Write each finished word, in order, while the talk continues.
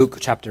Luke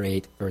chapter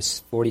 8, verse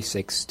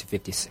 46 to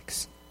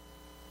 56.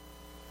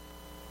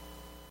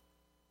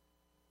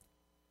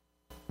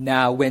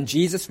 Now, when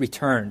Jesus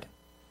returned,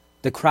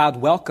 the crowd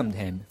welcomed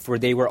him, for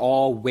they were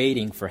all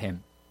waiting for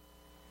him.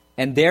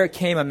 And there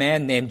came a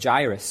man named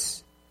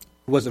Jairus,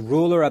 who was a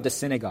ruler of the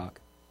synagogue.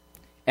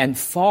 And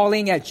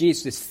falling at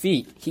Jesus'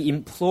 feet, he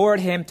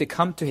implored him to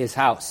come to his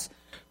house,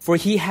 for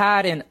he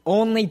had an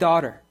only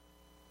daughter,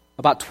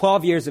 about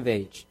 12 years of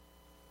age,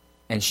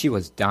 and she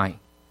was dying.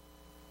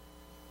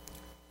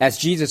 As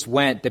Jesus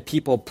went, the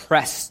people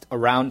pressed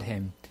around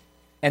him.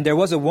 And there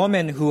was a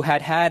woman who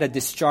had had a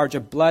discharge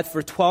of blood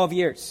for 12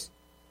 years.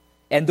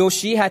 And though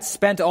she had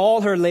spent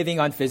all her living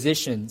on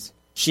physicians,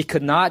 she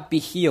could not be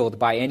healed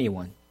by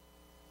anyone.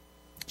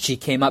 She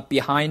came up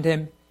behind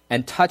him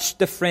and touched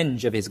the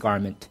fringe of his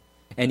garment,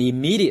 and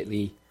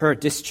immediately her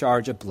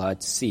discharge of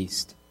blood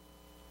ceased.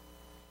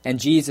 And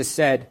Jesus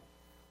said,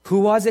 "Who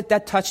was it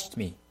that touched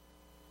me?"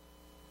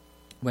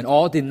 When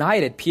all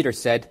denied it, Peter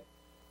said,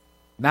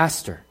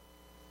 "Master,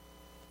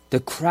 the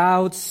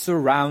crowds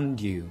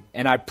surround you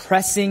and are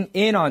pressing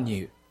in on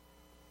you."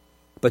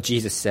 But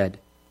Jesus said,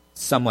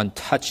 "Someone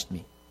touched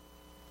me,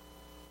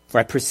 for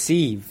I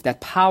perceive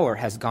that power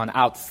has gone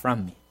out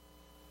from me."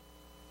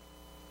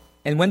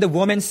 And when the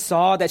woman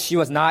saw that she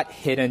was not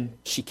hidden,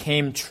 she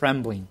came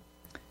trembling,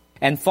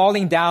 and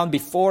falling down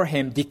before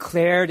him,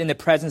 declared in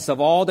the presence of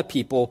all the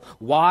people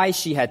why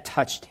she had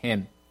touched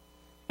him,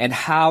 and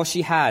how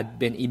she had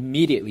been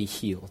immediately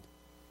healed.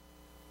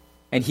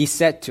 And he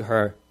said to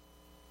her,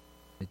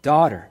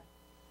 "Daughter,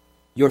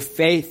 your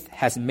faith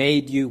has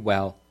made you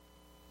well.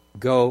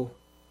 Go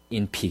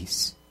in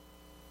peace."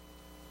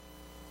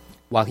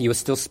 While he was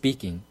still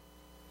speaking,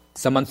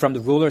 someone from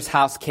the ruler's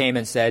house came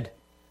and said,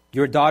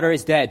 "Your daughter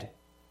is dead.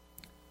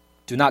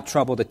 Do not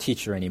trouble the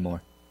teacher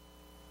anymore."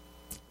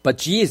 But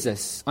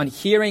Jesus, on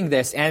hearing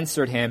this,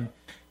 answered him,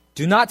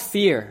 "Do not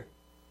fear,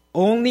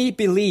 only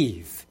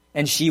believe,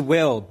 and she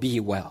will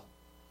be well."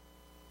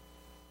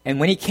 And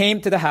when he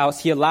came to the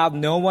house, he allowed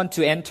no one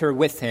to enter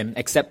with him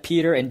except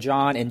Peter and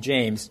John and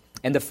James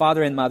and the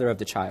father and mother of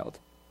the child.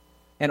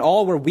 And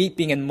all were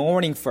weeping and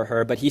mourning for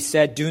her, but he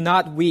said, "Do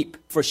not weep,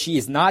 for she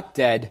is not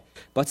dead,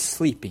 but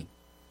sleeping."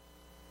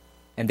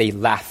 And they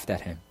laughed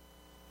at him,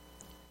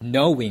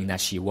 knowing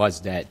that she was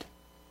dead.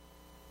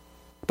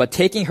 But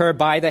taking her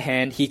by the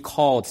hand, he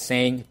called,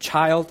 saying,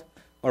 "Child,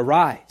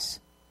 arise."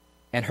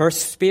 And her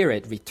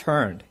spirit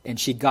returned, and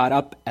she got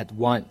up at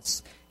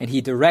once. And he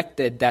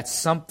directed that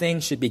something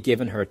should be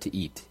given her to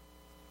eat.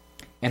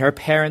 And her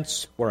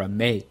parents were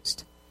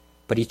amazed,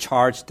 but he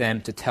charged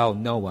them to tell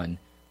no one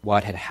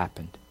what had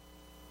happened.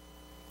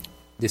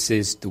 This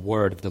is the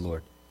word of the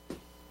Lord.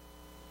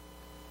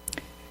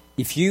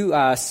 If you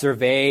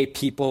survey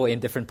people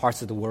in different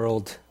parts of the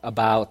world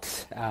about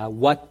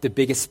what the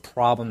biggest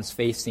problems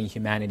facing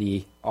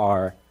humanity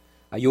are,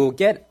 you'll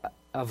get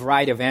a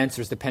variety of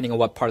answers depending on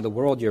what part of the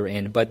world you're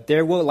in, but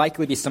there will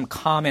likely be some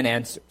common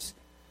answers.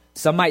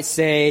 Some might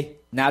say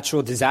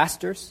natural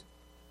disasters.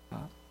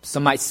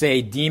 Some might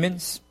say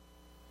demons.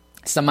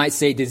 Some might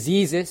say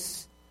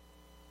diseases.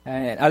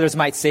 And others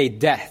might say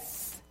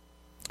death.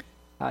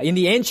 In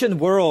the ancient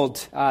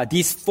world,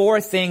 these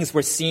four things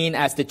were seen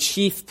as the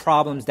chief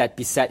problems that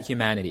beset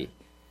humanity: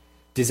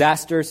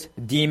 disasters,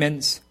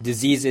 demons,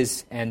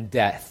 diseases, and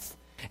death.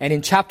 And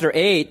in chapter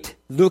 8,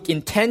 Luke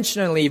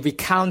intentionally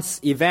recounts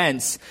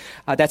events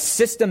that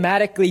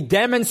systematically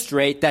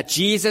demonstrate that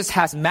Jesus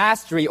has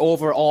mastery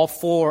over all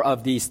four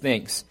of these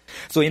things.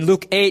 So in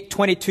Luke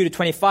 8:22 to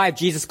 25,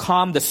 Jesus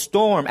calmed the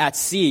storm at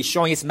sea,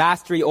 showing his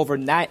mastery over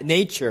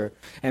nature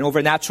and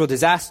over natural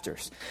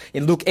disasters.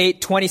 In Luke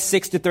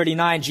 8:26 to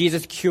 39,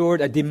 Jesus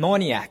cured a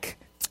demoniac,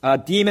 a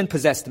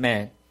demon-possessed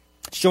man,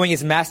 showing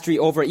his mastery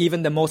over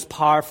even the most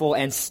powerful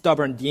and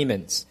stubborn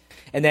demons.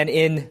 And then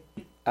in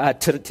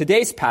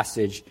today's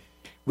passage,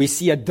 we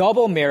see a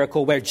double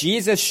miracle where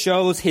Jesus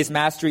shows his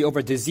mastery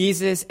over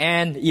diseases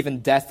and even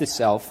death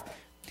itself.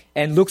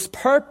 And Luke's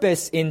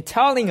purpose in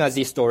telling us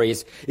these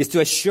stories is to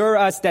assure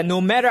us that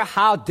no matter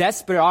how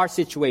desperate our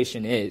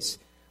situation is,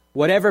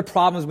 whatever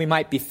problems we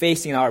might be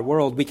facing in our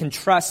world, we can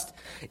trust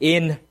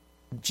in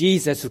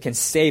Jesus who can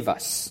save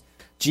us,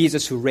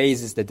 Jesus who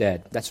raises the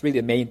dead. That's really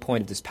the main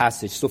point of this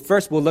passage. So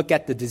first we'll look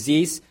at the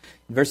disease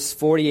in verses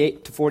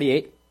 48 to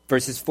 48.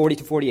 Verses 40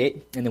 to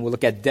 48, and then we'll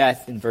look at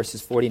death in verses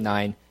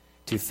 49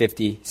 to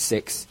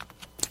 56.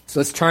 So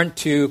let's turn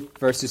to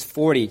verses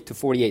 40 to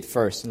 48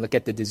 first and look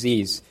at the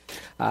disease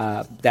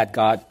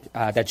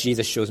that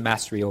Jesus shows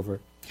mastery over.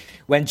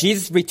 When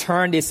Jesus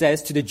returned, it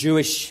says, to the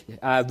Jewish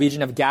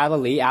region of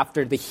Galilee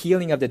after the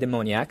healing of the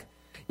demoniac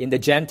in the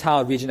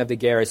Gentile region of the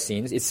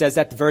Gerasenes, it says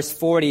that verse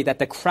 40 that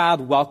the crowd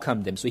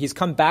welcomed him. So he's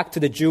come back to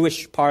the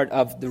Jewish part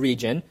of the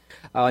region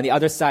on the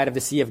other side of the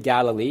Sea of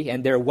Galilee,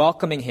 and they're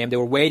welcoming him. They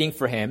were waiting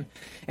for him.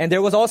 And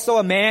there was also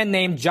a man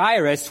named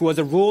Jairus who was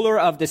a ruler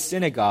of the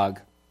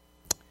synagogue.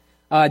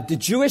 The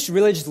Jewish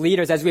religious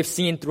leaders, as we've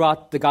seen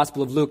throughout the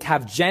Gospel of Luke,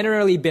 have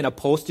generally been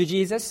opposed to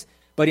Jesus,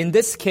 But in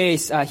this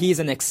case, he's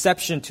an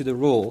exception to the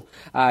rule.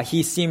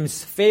 He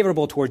seems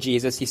favorable toward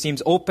Jesus. He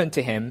seems open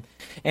to him.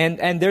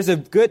 And there's a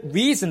good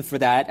reason for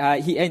that,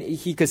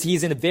 because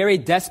he's in a very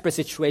desperate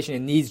situation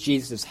and needs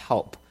Jesus'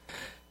 help.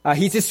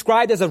 He's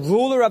described as a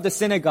ruler of the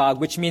synagogue,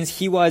 which means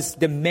he was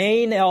the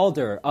main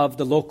elder of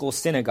the local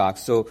synagogue.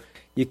 So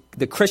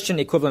the Christian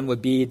equivalent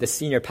would be the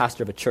senior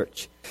pastor of a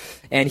church.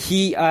 And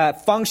he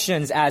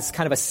functions as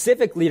kind of a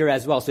civic leader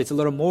as well. So it's a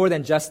little more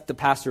than just the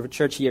pastor of a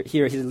church here.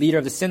 He's a leader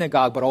of the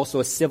synagogue, but also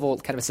a civil,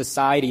 kind of a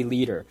society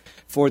leader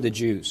for the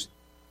Jews.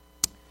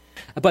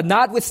 But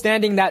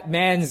notwithstanding that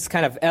man's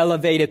kind of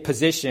elevated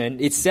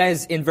position, it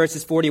says in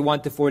verses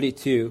 41 to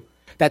 42,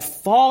 that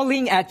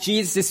falling at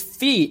Jesus'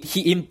 feet,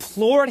 he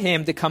implored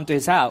him to come to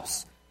his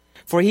house.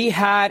 For he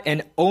had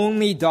an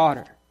only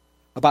daughter,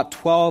 about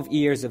 12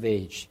 years of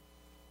age,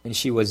 and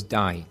she was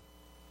dying.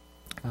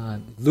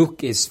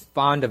 Luke is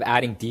fond of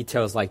adding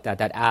details like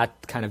that add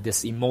kind of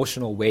this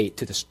emotional weight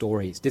to the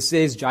stories. This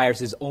is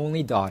Jairus'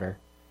 only daughter.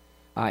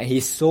 And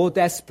he's so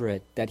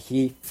desperate that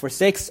he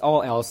forsakes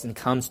all else and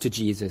comes to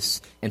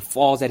Jesus and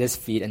falls at his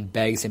feet and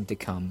begs him to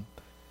come.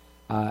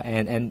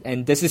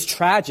 And this is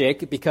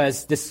tragic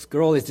because this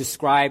girl is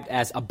described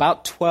as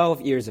about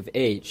 12 years of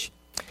age.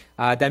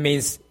 That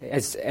means,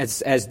 as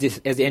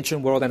the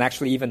ancient world and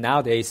actually even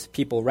nowadays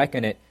people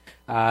reckon it,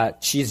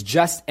 she's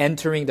just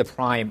entering the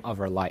prime of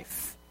her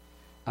life.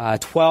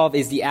 12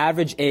 is the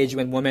average age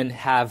when women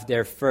have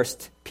their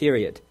first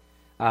period.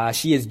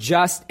 She is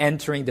just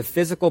entering the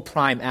physical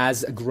prime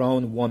as a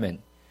grown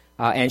woman,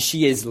 and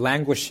she is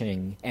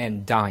languishing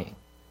and dying.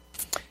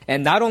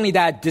 And not only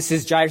that, this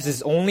is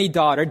Jairus' only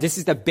daughter. This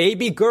is the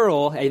baby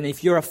girl, and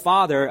if you're a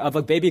father of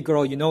a baby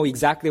girl, you know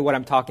exactly what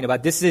I'm talking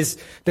about. This is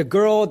the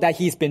girl that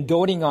he's been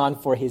doting on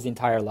for his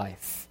entire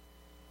life.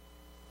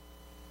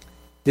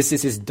 This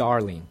is his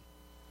darling.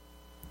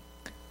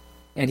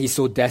 And he's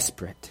so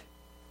desperate.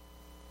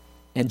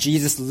 And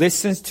Jesus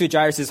listens to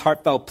Jairus'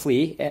 heartfelt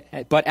plea.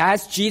 But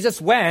as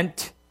Jesus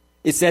went,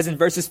 it says in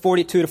verses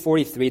 42 to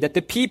 43 that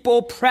the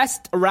people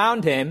pressed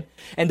around him,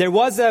 and there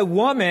was a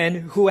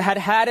woman who had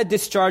had a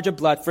discharge of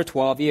blood for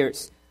 12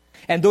 years.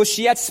 And though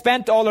she had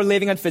spent all her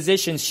living on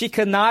physicians, she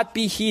could not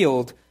be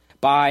healed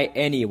by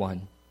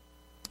anyone.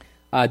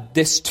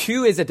 This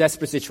too is a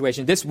desperate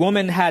situation. This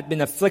woman had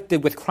been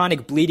afflicted with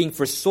chronic bleeding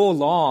for so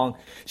long.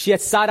 She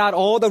had sought out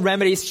all the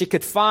remedies she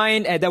could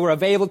find that were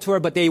available to her,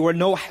 but they were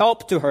no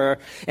help to her.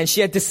 And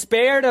she had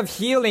despaired of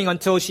healing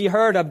until she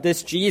heard of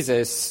this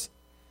Jesus.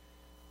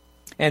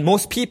 And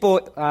most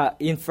people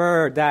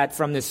infer that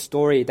from this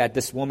story that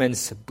this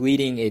woman's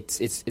bleeding,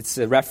 it's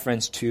a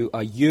reference to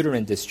a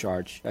uterine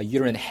discharge, a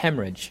uterine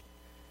hemorrhage,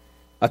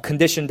 a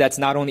condition that's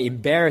not only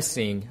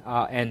embarrassing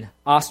and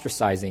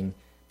ostracizing,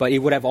 but it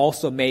would have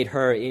also made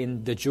her,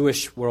 in the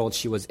Jewish world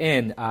she was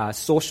in,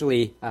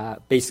 socially,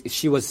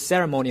 she was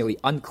ceremonially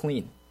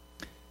unclean.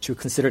 She was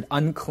considered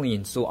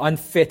unclean, so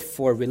unfit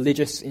for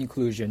religious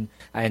inclusion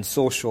and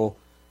social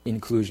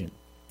inclusion.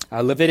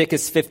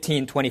 Leviticus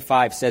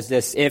 15:25 says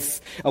this: if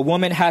a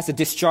woman has a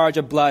discharge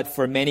of blood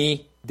for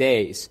many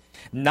days,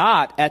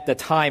 not at the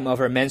time of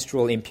her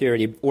menstrual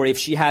impurity, or if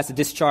she has a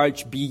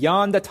discharge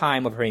beyond the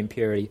time of her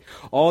impurity,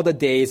 all the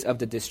days of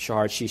the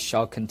discharge she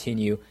shall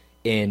continue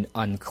in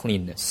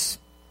uncleanness.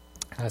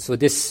 So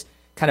this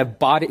kind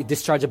of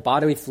discharge of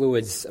bodily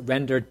fluids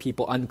rendered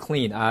people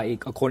unclean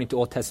according to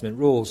Old Testament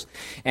rules.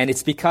 And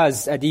it's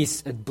because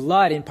these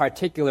blood in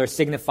particular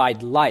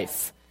signified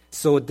life.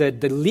 So the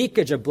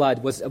leakage of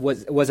blood was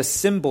a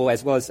symbol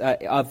as well as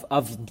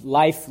of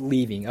life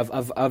leaving,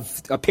 of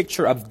a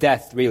picture of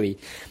death, really.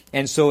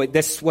 And so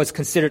this was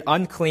considered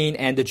unclean,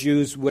 and the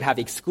Jews would have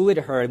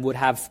excluded her and would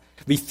have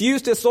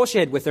refused to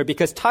associate with her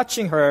because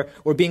touching her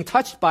or being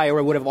touched by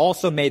her would have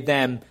also made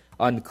them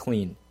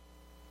unclean.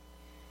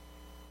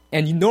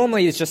 And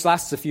normally it just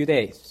lasts a few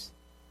days.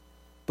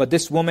 But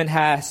this woman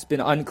has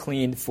been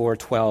unclean for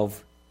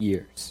 12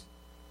 years.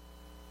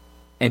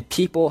 And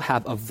people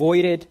have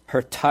avoided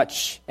her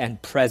touch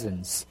and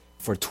presence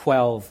for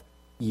 12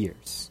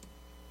 years.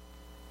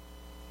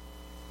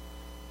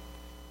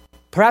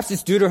 Perhaps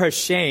it's due to her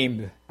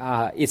shame.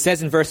 It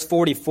says in verse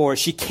 44,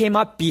 she came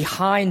up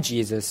behind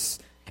Jesus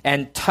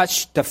and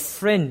touched the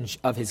fringe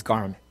of his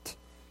garment.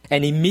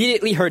 And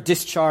immediately her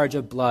discharge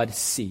of blood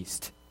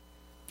ceased.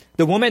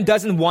 The woman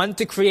doesn't want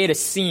to create a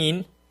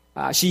scene.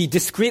 She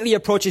discreetly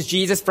approaches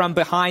Jesus from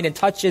behind and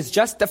touches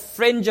just the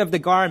fringe of the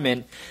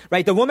garment.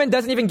 Right? The woman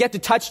doesn't even get to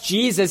touch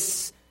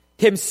Jesus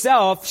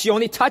himself. She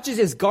only touches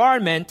his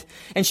garment,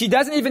 and she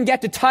doesn't even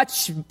get to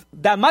touch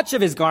that much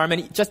of his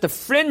garment, just the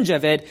fringe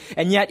of it.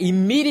 And yet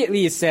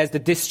immediately it says the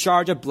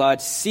discharge of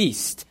blood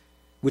ceased,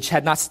 which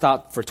had not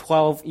stopped for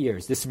 12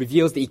 years. This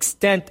reveals the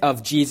extent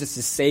of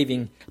Jesus'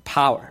 saving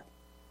power.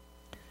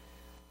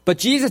 But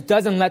Jesus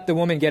doesn't let the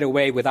woman get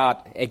away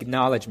without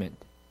acknowledgement.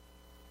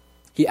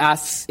 He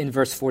asks in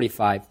verse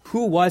 45,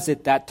 "Who was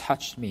it that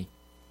touched me?"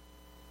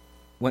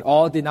 When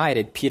all denied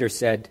it, Peter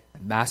said,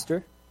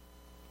 "Master,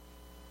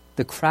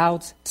 the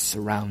crowds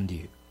surround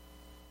you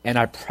and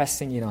are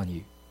pressing in on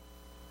you."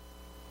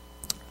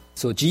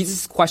 So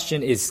Jesus'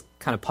 question is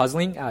kind of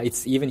puzzling.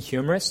 It's even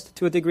humorous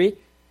to a degree,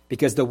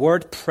 because the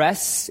word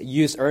press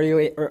used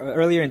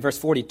earlier in verse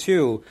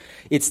 42,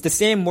 it's the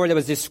same word that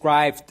was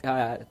described,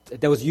 that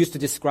was used to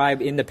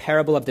describe in the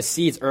parable of the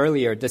seeds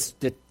earlier,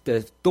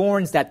 the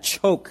thorns that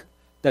choke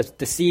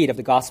the seed of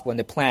the gospel in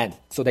the plant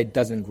so that it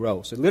doesn't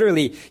grow. So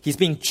literally, he's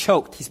being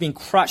choked, he's being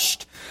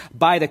crushed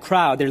by the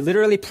crowd. They're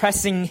literally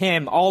pressing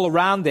him all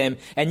around him,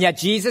 and yet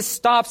Jesus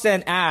stops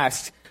and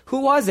asks,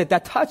 who was it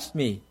that touched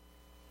me?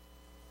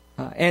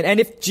 And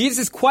if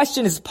Jesus'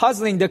 question is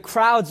puzzling, the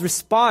crowd's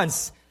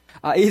response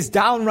is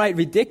downright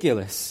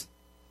ridiculous.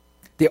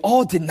 They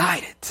all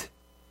denied it.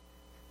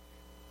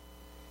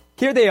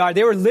 Here they are.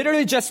 They were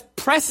literally just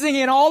pressing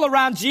in all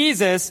around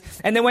Jesus.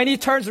 And then when he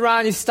turns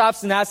around, he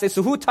stops and asks,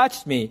 so who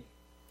touched me?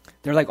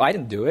 They're like, I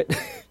didn't do it.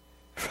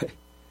 Right?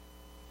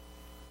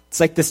 It's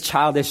like this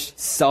childish,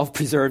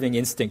 self-preserving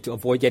instinct to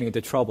avoid getting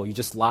into trouble. You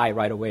just lie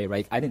right away,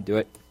 right? I didn't do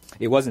it.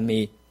 It wasn't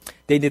me.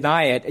 They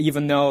deny it,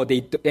 even though they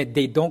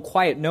don't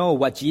quite know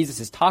what Jesus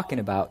is talking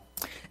about.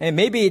 And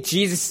maybe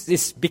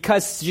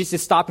because Jesus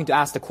is stopping to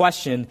ask the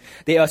question,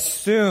 they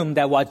assume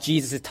that what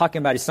Jesus is talking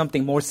about is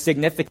something more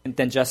significant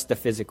than just the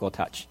physical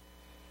touch.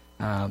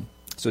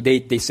 So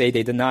they say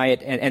they deny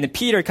it. And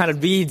Peter kind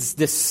of reads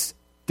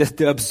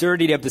the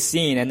absurdity of the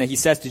scene. And then he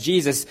says to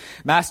Jesus,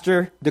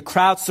 Master, the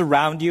crowd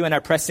surround you and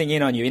are pressing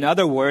in on you. In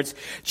other words,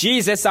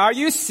 Jesus, are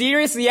you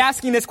seriously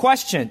asking this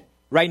question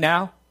right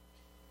now?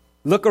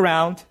 Look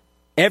around.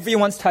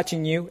 Everyone's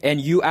touching you, and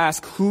you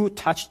ask, who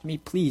touched me?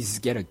 Please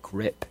get a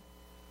grip.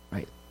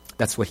 Right?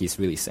 That's what he's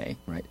really saying,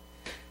 right?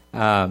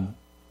 But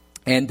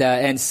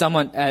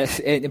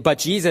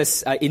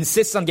Jesus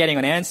insists on getting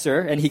an answer,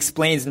 and he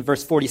explains in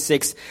verse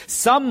 46,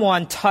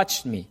 someone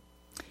touched me,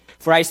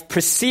 for I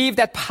perceive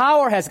that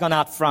power has gone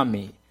out from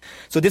me.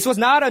 So this was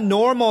not a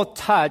normal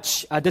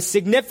touch. The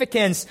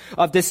significance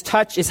of this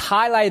touch is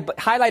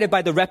highlighted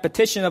by the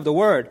repetition of the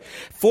word.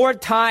 4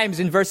 times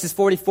in verses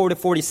 44 to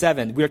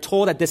 47, we are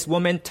told that this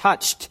woman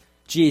touched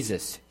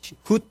Jesus.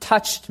 Who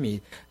touched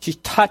me? She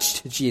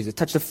touched Jesus,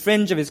 touched the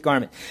fringe of his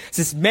garment.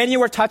 Since many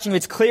were touching him,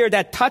 it's clear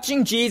that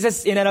touching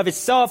Jesus in and of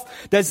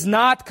itself does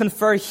not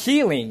confer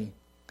healing.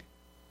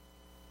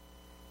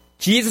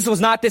 Jesus was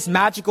not this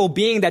magical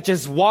being that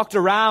just walked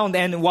around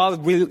and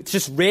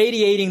just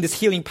radiating this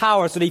healing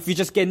power so that if you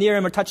just get near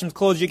him or touch his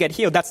clothes, you get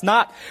healed. That's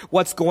not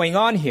what's going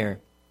on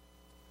here.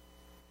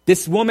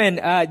 This woman,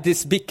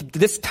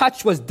 this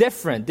touch was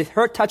different.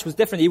 Her touch was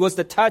different. It was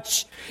the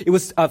touch, it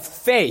was of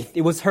faith.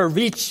 It was her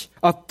reach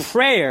of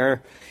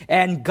prayer.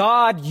 And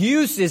God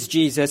uses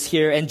Jesus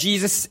here, and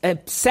Jesus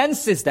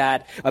senses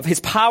that of his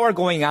power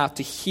going out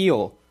to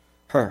heal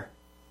her.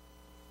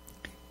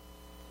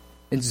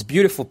 It's this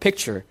beautiful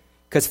picture.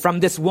 Because from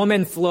this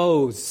woman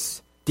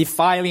flows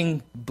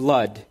defiling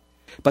blood,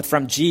 but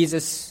from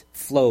Jesus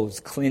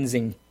flows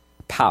cleansing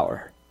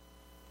power.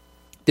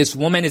 This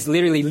woman is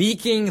literally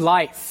leaking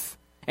life.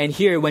 And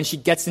here, when she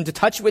gets into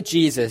touch with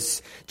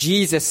Jesus,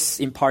 Jesus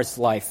imparts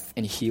life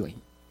and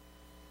healing.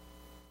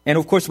 And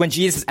of course, when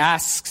Jesus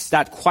asks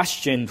that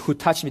question, who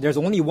touched me, there's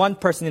only one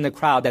person in the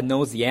crowd that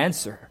knows the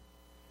answer.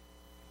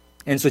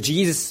 And so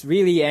Jesus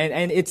really,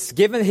 and it's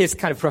given his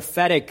kind of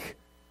prophetic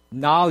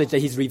knowledge that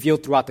he's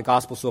revealed throughout the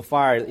gospel so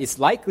far, it's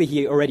likely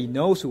he already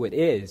knows who it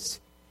is.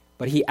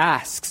 But he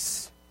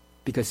asks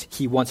because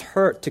he wants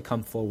her to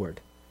come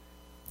forward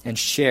and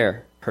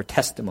share her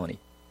testimony.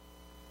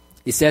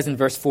 It says in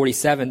verse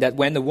 47 that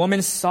when the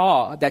woman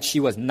saw that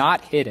she was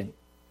not hidden,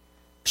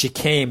 she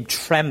came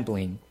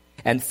trembling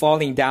and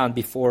falling down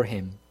before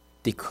him,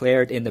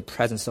 declared in the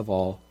presence of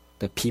all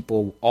the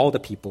people,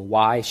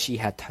 why she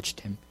had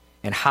touched him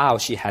and how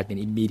she had been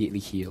immediately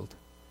healed.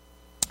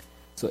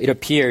 So it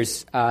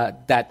appears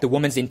that the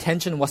woman's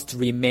intention was to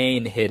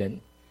remain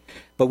hidden.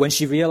 But when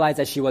she realized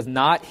that she was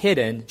not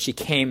hidden, she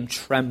came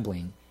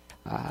trembling,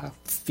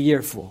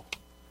 fearful.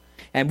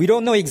 And we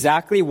don't know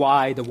exactly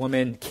why the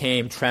woman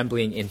came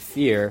trembling in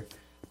fear.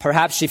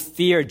 Perhaps she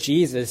feared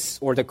Jesus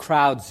or the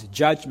crowd's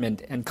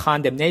judgment and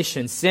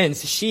condemnation,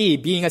 since she,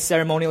 being a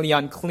ceremonially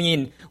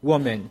unclean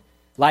woman,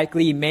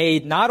 likely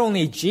made not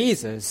only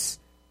Jesus,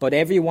 but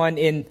everyone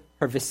in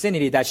her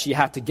vicinity that she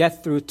had to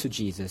get through to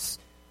Jesus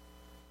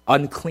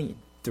unclean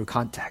through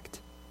contact.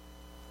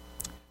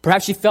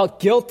 Perhaps she felt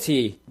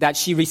guilty that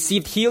she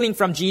received healing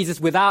from Jesus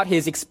without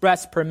his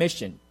express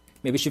permission.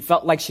 Maybe she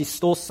felt like she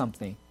stole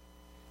something.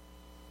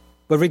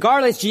 But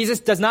regardless, Jesus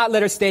does not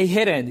let her stay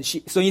hidden.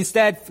 So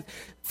instead,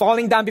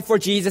 falling down before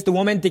Jesus, the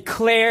woman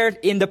declared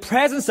in the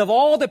presence of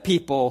all the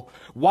people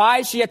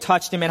why she had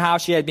touched him and how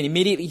she had been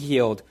immediately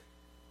healed.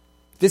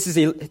 This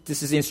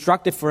is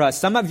instructive for us.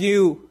 Some of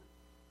you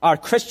are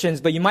Christians,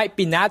 but you might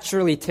be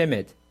naturally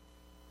timid.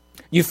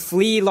 You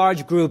flee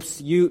large groups.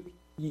 You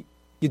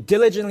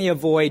diligently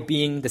avoid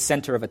being the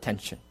center of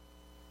attention.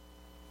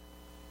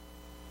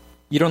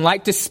 You don't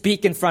like to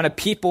speak in front of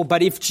people,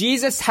 but if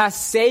Jesus has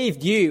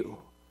saved you,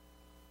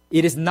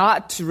 it is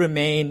not to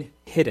remain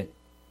hidden.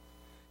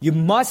 You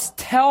must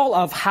tell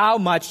of how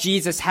much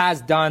Jesus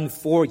has done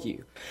for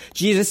you.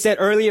 Jesus said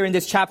earlier in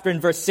this chapter in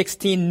verse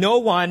 16, no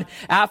one,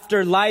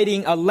 after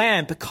lighting a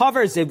lamp,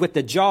 covers it with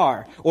a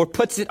jar or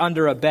puts it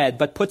under a bed,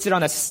 but puts it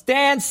on a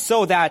stand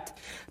so that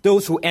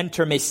those who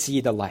enter may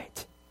see the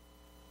light.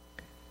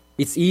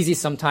 It's easy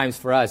sometimes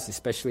for us,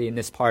 especially in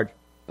this part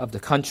of the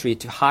country,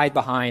 to hide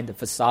behind the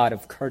facade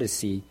of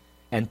courtesy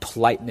and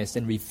politeness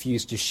and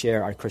refuse to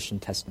share our Christian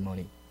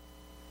testimony.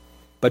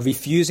 But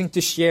refusing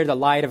to share the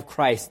light of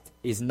Christ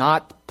is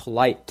not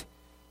polite.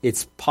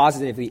 It's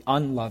positively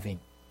unloving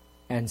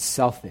and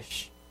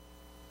selfish.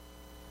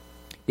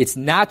 It's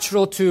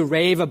natural to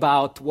rave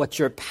about what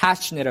you're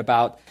passionate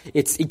about.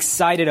 It's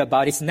excited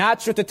about. It's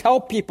natural to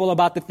tell people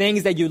about the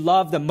things that you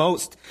love the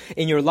most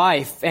in your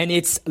life. And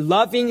it's a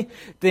loving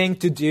thing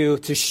to do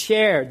to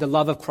share the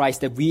love of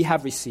Christ that we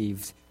have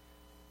received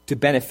to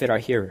benefit our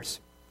hearers.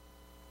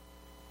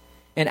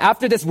 And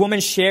after this woman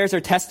shares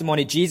her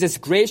testimony, Jesus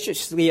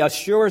graciously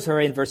assures her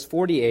in verse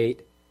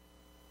 48,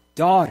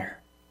 daughter,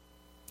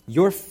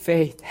 your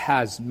faith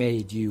has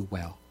made you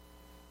well.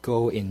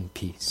 Go in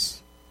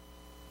peace.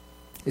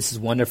 This is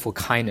wonderful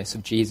kindness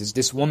of Jesus.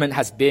 This woman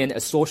has been a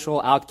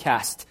social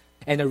outcast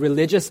and a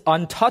religious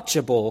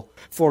untouchable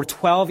for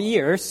 12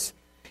 years.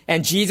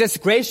 And Jesus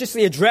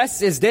graciously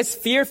addresses this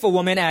fearful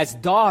woman as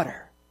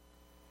daughter.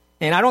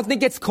 And I don't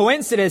think it's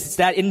coincidence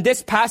that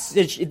this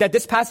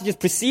passage is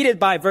preceded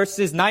by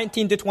verses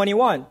 19 to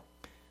 21,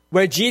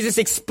 where Jesus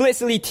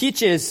explicitly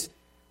teaches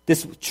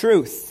this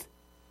truth.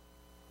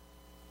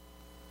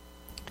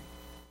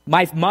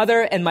 My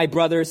mother and my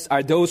brothers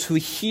are those who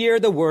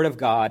hear the word of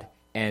God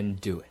and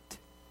do it.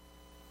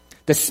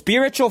 The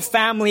spiritual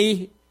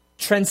family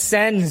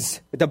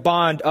transcends the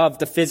bond of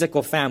the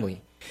physical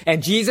family.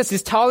 And Jesus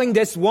is telling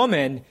this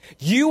woman,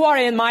 you are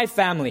in my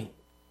family.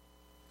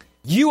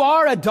 You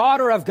are a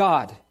daughter of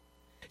God.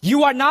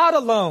 You are not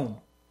alone.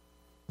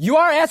 You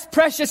are as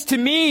precious to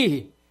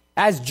me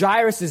as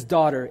Jairus'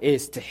 daughter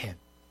is to him.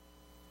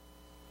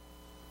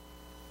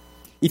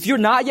 If you're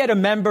not yet a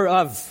member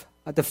of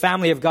the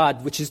family of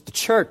God, which is the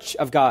church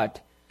of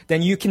God,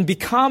 then you can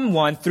become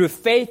one through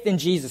faith in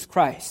Jesus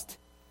Christ.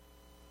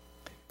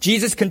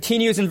 Jesus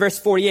continues in verse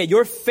 48,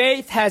 your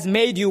faith has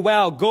made you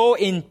well. Go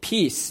in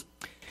peace.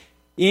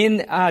 In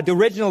the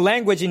original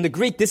language, in the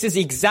Greek, this is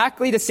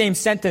exactly the same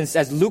sentence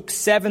as Luke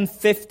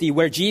 7:50,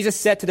 where Jesus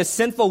said to the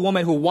sinful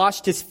woman who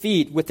washed his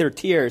feet with her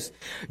tears,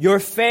 your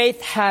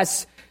faith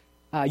has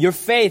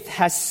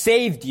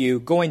saved you.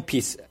 Go in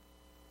peace.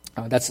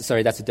 That's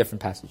a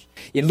different passage.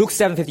 In Luke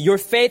 7:50, your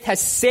faith has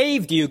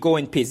saved you. Go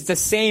in peace. It's the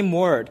same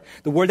word.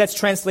 The word that's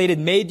translated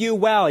made you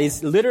well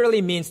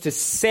literally means to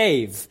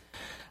save.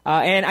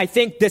 And I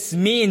think this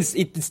means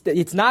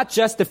it's not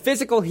just the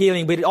physical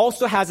healing, but it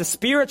also has a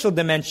spiritual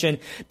dimension,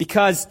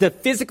 because the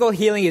physical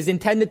healing is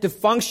intended to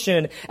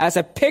function as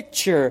a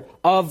picture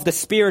of the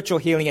spiritual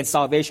healing and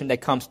salvation that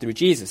comes through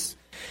Jesus.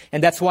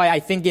 And that's why I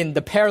think in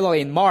the parallel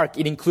in Mark,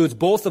 it includes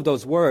both of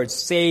those words,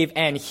 save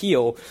and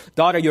heal.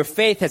 Daughter, your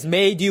faith has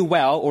made you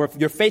well, or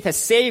your faith has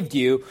saved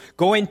you.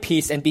 Go in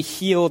peace and be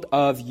healed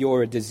of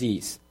your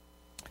disease.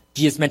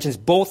 Jesus mentions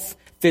both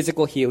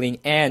physical healing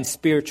and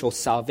spiritual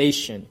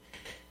salvation.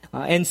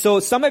 And so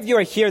some of you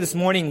are here this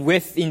morning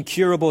with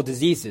incurable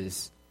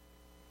diseases.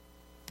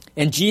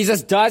 And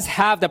Jesus does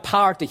have the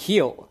power to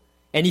heal.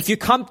 And if you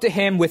come to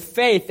him with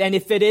faith, and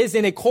if it is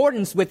in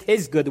accordance with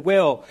his good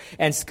will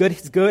and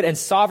his good and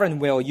sovereign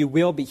will, you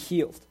will be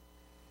healed.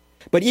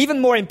 But even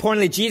more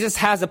importantly, Jesus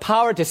has the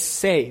power to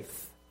save.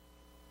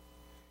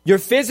 Your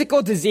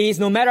physical disease,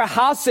 no matter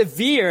how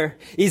severe,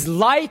 is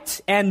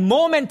light and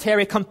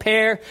momentary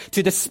compared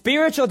to the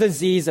spiritual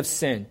disease of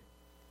sin.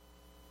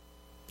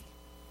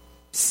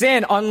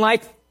 Sin,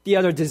 unlike the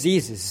other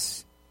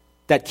diseases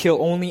that kill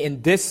only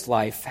in this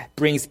life,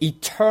 brings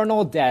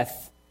eternal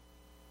death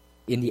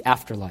in the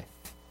afterlife.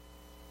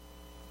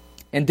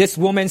 And this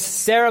woman's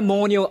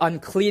ceremonial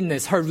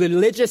uncleanness, her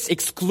religious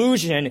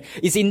exclusion,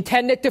 is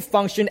intended to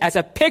function as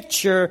a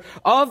picture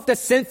of the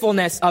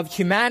sinfulness of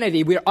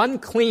humanity. We're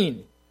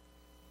unclean,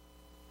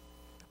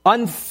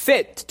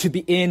 unfit to be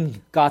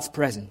in God's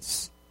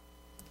presence.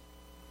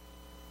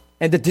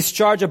 And the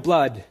discharge of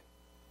blood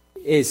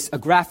is a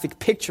graphic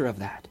picture of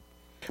that.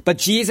 But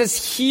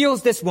Jesus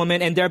heals this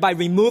woman and thereby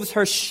removes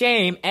her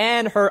shame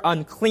and her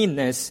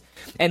uncleanness.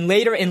 And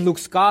later in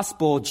Luke's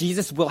gospel,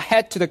 Jesus will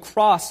head to the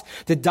cross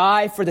to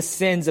die for the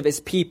sins of his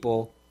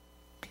people.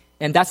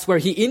 And that's where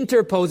he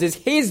interposes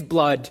his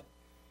blood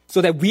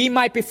so that we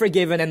might be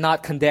forgiven and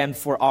not condemned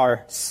for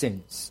our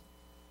sins.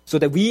 So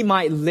that we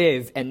might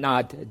live and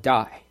not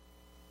die.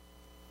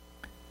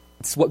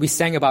 It's what we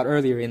sang about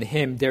earlier in the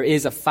hymn. There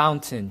is a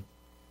fountain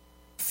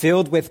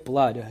filled with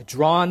blood,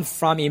 drawn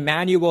from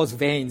Emmanuel's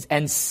veins,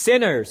 and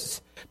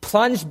sinners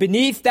plunged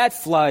beneath that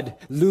flood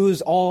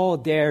lose all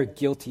their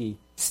guilty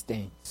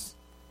stains.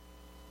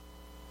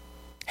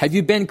 Have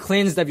you been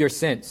cleansed of your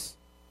sins?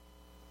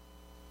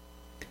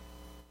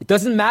 It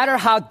doesn't matter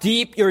how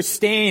deep your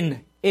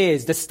stain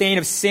is, the stain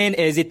of sin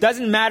is. It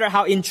doesn't matter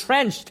how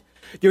entrenched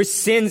your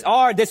sins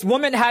are. This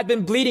woman had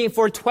been bleeding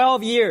for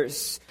 12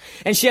 years.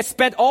 And she had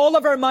spent all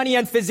of her money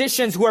on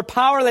physicians who are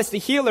powerless to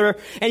heal her.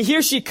 And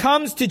here she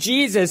comes to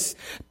Jesus,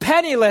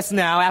 penniless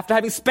now, after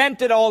having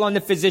spent it all on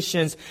the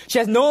physicians. She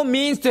has no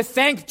means to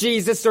thank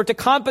Jesus or to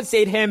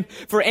compensate him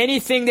for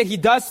anything that he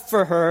does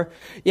for her.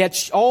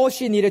 Yet all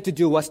she needed to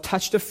do was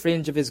touch the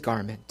fringe of his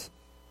garment.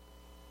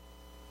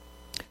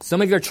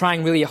 Some of you are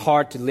trying really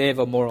hard to live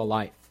a moral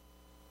life.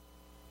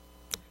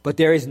 But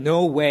there is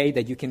no way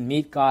that you can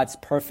meet God's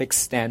perfect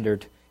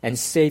standard and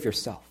save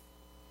yourself.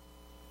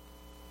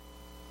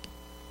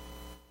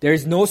 There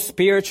is no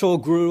spiritual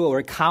guru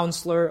or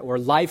counselor or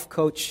life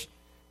coach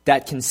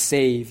that can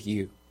save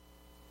you.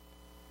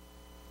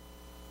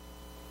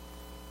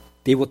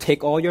 They will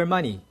take all your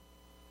money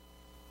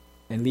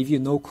and leave you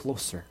no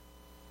closer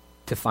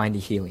to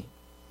finding healing.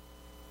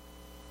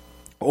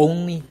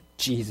 Only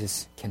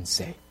Jesus can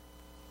save.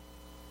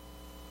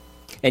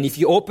 And if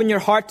you open your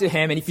heart to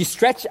him, and if you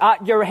stretch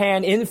out your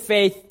hand in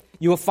faith,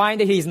 you will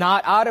find that he's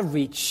not out of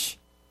reach.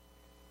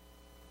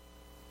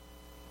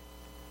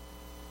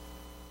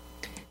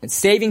 And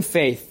saving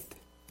faith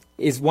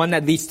is one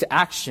that leads to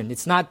action.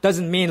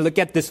 Doesn't mean, look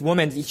at this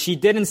woman. She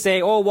didn't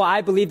say, oh, well,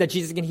 I believe that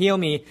Jesus can heal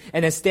me,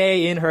 and then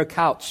stay in her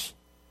couch.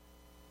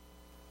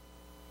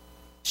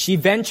 She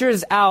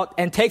ventures out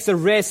and takes a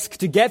risk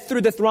to get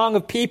through the throng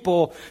of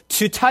people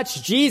to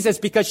touch Jesus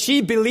because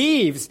she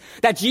believes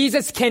that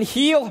Jesus can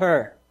heal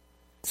her.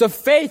 So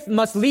faith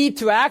must lead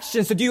to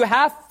action. So do you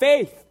have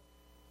faith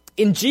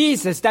in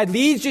Jesus that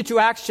leads you to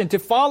action to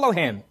follow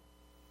him?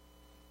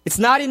 It's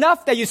not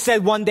enough that you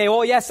said one day,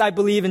 oh yes, I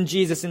believe in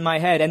Jesus in my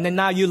head, and then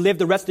now you live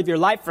the rest of your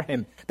life for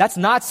him. That's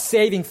not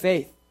saving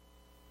faith.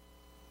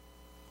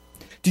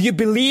 Do you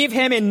believe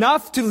him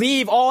enough to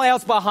leave all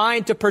else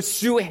behind to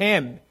pursue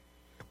him?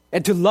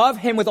 And to love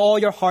him with all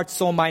your heart,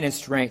 soul, mind, and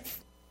strength.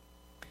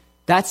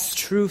 That's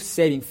true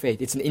saving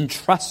faith. It's an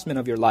entrustment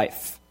of your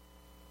life.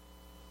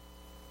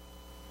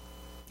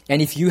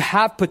 And if you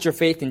have put your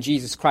faith in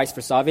Jesus Christ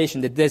for salvation,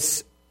 that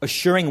this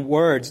assuring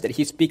words that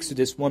he speaks to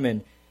this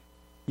woman,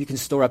 you can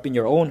store up in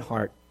your own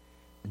heart.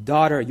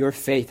 Daughter, your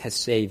faith has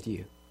saved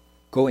you.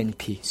 Go in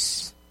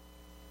peace.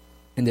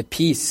 And the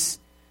peace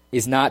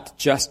is not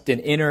just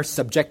an inner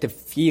subjective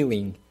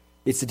feeling.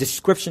 It's a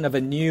description of a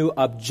new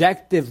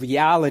objective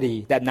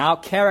reality that now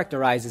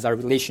characterizes our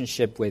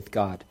relationship with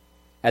God.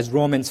 As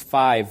Romans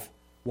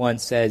 5:1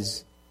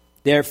 says,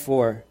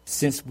 therefore,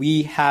 since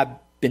we have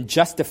been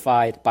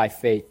justified by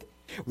faith,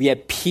 we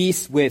have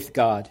peace with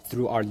God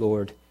through our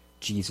Lord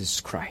Jesus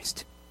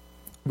Christ.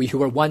 We who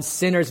were once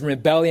sinners in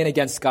rebellion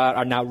against God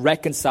are now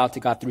reconciled to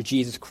God through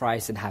Jesus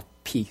Christ and have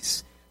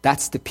peace.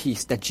 That's the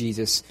peace that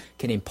Jesus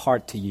can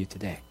impart to you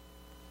today.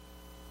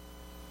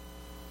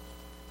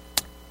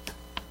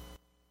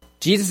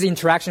 Jesus'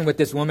 interaction with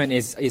this woman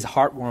is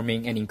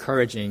heartwarming and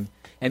encouraging,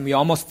 and we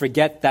almost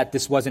forget that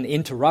this was an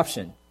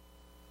interruption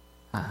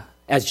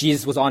as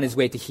Jesus was on his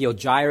way to heal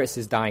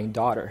Jairus' dying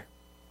daughter.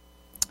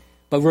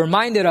 But we're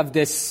reminded of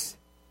this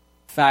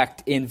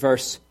fact in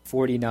verse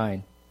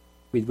 49.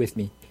 Read with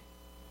me.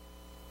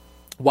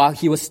 While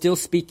he was still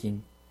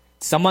speaking,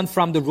 someone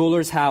from the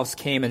ruler's house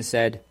came and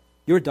said,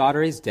 your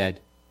daughter is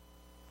dead.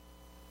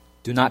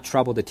 Do not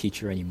trouble the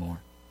teacher anymore.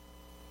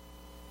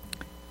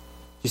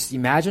 Just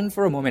imagine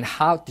for a moment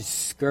how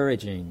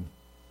discouraging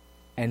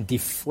and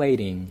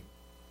deflating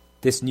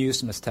this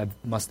news must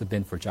have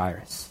been for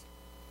Jairus.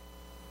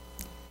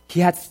 He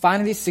had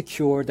finally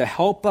secured the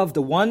help of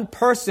the one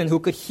person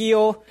who could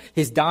heal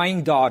his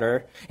dying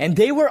daughter, and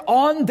they were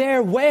on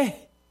their way.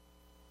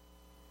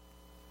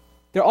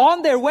 They're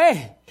on their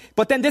way.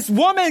 But then this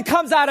woman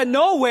comes out of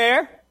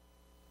nowhere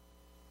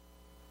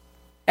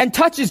and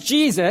touches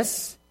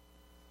Jesus.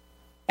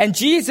 And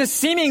Jesus,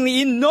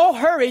 seemingly in no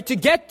hurry to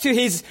get to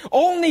his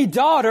only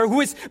daughter,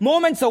 who is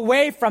moments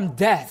away from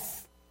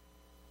death,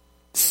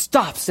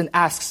 stops and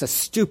asks a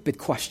stupid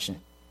question.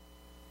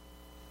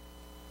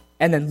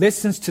 And then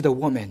listens to the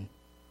woman,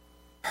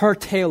 her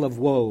tale of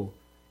woe,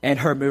 and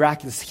her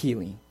miraculous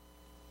healing.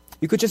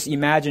 You could just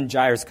imagine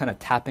Jairus kind of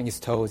tapping his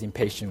toes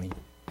impatiently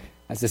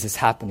as this is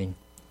happening.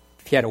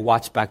 If he had a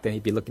watch back then,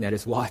 he'd be looking at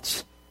his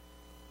watch.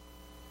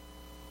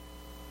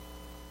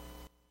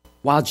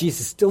 While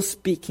Jesus is still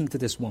speaking to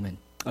this woman,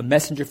 a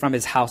messenger from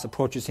his house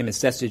approaches him and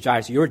says to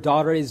Jairus, your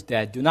daughter is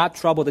dead. Do not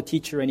trouble the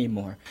teacher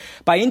anymore.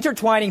 By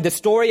intertwining the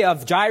story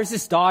of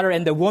Jairus' daughter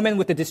and the woman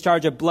with the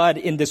discharge of blood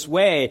in this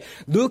way,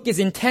 Luke is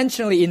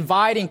intentionally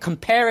inviting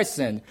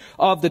comparison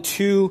of the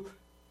two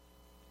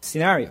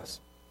scenarios,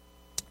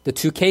 the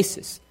two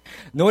cases.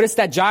 Notice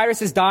that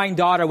Jairus' dying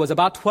daughter was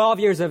about 12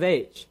 years of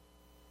age.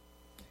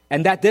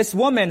 And that this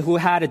woman who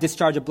had a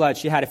discharge of blood,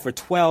 she had it for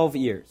 12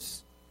 years.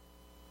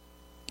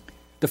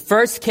 The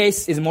first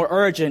case is more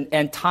urgent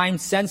and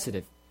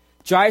time-sensitive.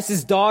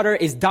 Jairus' daughter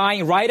is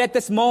dying right at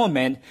this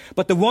moment,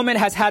 but the woman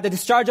has had the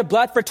discharge of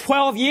blood for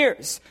 12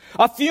 years.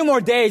 A few more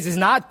days is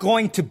not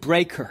going to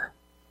break her.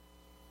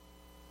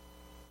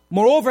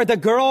 Moreover, the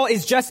girl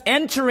is just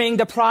entering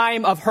the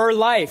prime of her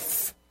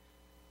life.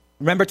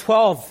 Remember,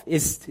 12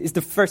 is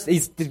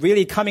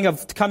really coming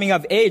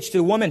of age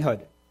to womanhood.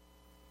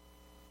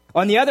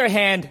 On the other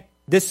hand,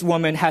 this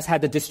woman has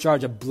had the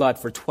discharge of blood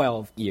for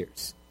 12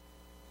 years,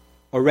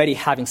 already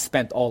having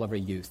spent all of her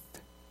youth,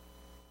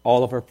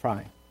 all of her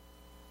prime.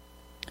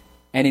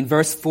 And in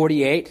verse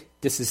 48,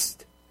 this is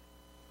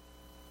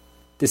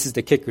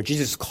the kicker.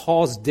 Jesus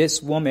calls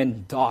this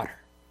woman daughter.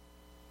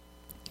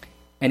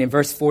 And in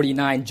verse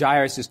 49,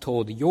 Jairus is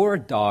told, your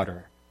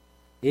daughter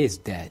is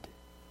dead.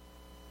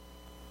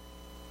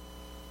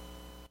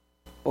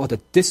 Oh, the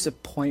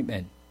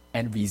disappointment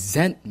and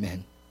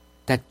resentment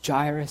that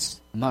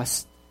Jairus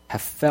must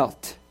have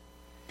felt.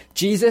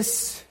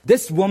 Jesus,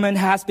 this woman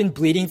has been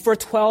bleeding for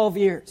 12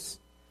 years.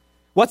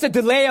 What's a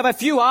delay of a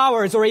few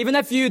hours or even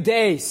a few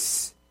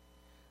days?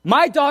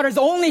 My daughter's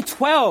only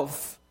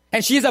 12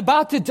 and she's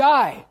about to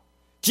die.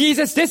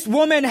 Jesus, this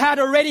woman had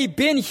already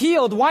been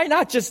healed. Why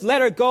not just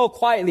let her go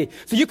quietly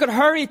so you could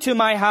hurry to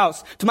my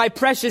house, to my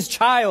precious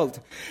child?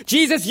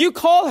 Jesus, you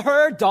call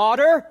her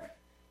daughter?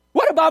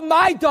 What about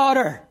my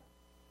daughter?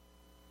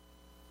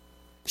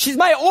 She's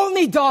my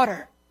only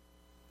daughter.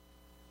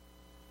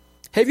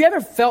 Have you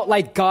ever felt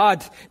like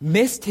God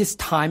missed his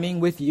timing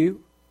with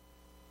you?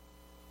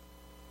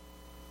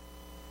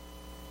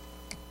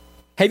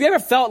 Have you ever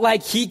felt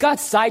like he got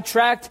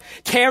sidetracked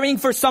caring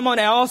for someone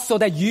else so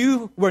that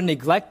you were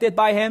neglected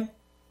by him?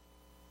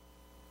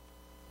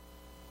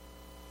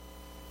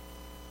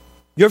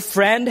 Your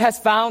friend has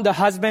found a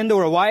husband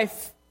or a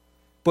wife,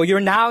 but you're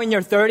now in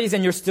your 30s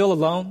and you're still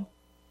alone.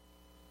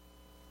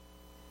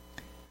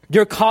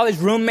 Your college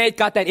roommate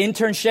got that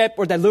internship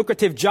or that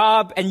lucrative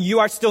job and you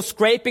are still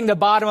scraping the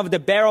bottom of the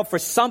barrel for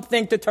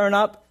something to turn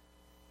up.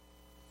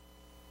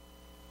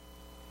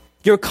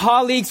 Your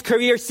colleague's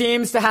career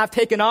seems to have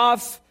taken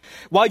off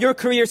while your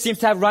career seems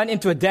to have run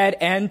into a dead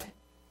end.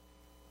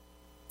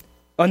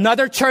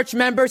 Another church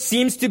member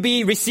seems to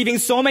be receiving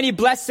so many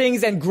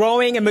blessings and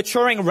growing and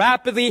maturing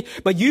rapidly,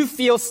 but you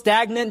feel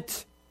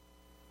stagnant.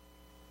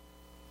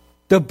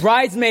 The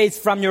bridesmaids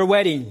from your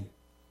wedding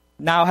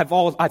now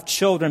have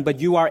children, but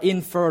you are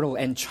infertile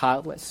and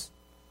childless.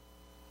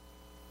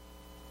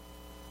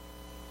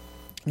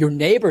 Your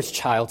neighbor's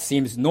child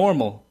seems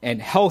normal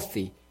and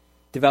healthy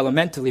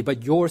developmentally,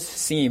 but yours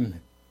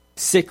seem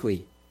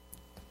sickly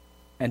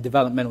and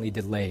developmentally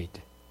delayed.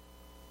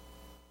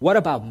 What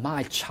about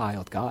my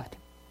child, God?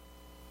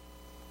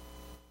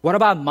 What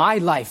about my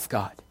life,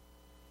 God?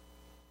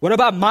 What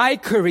about my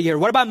career?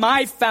 What about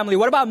my family?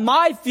 What about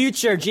my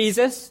future,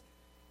 Jesus?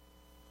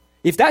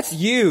 If that's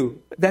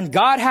you, then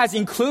God has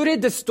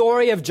included the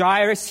story of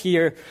Jairus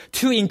here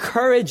to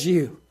encourage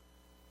you.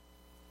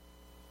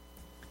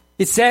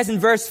 It says in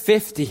verse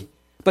 50,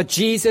 but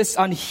Jesus,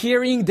 on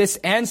hearing this,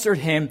 answered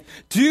him,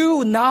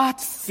 do not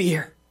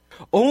fear,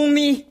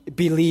 only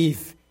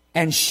believe,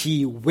 and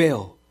she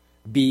will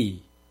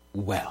be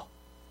well.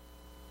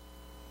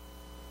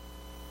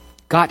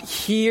 God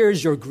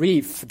hears your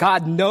grief.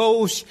 God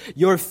knows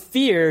your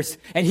fears.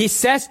 And he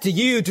says to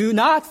you, do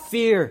not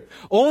fear,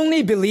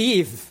 only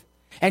believe,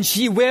 and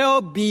she will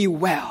be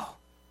well.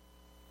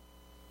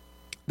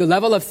 The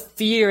level of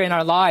fear in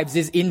our lives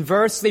is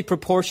inversely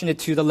proportionate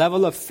to the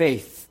level of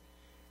faith.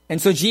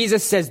 And so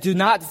Jesus says, do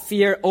not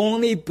fear,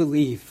 only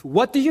believe.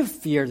 What do you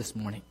fear this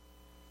morning?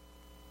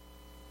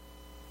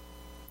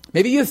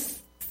 Maybe you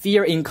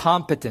fear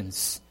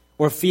incompetence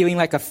or feeling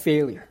like a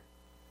failure.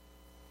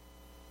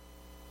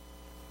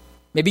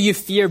 Maybe you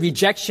fear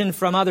rejection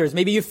from others.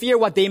 Maybe you fear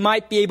what they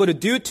might be able to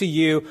do to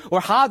you or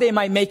how they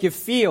might make you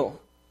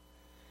feel.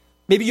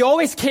 Maybe you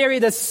always carry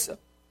this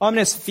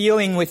ominous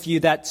feeling with you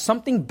that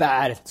something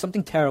bad,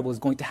 something terrible is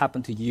going to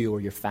happen to you or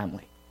your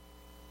family.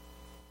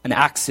 An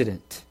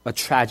accident, a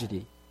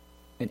tragedy,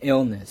 an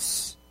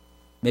illness.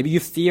 Maybe you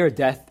fear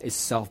death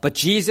itself. But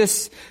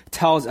Jesus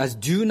tells us,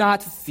 do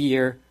not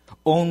fear,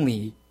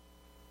 only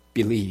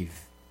believe.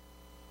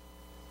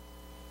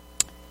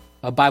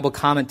 A Bible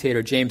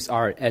commentator, James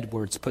R.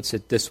 Edwards, puts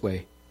it this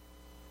way.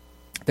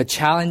 The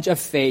challenge of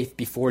faith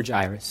before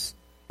Jairus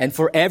and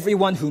for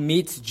everyone who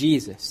meets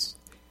Jesus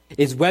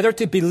is whether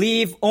to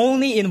believe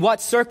only in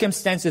what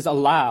circumstances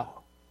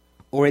allow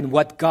or in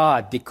what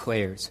God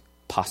declares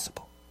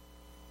possible.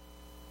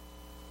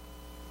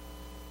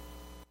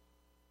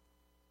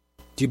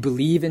 Do you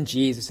believe in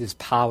Jesus'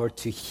 power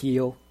to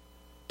heal,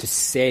 to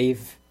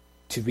save,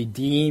 to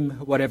redeem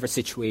whatever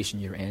situation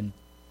you're in?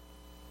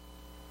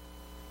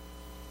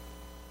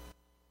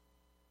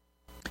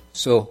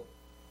 So,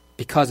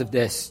 because of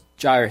this,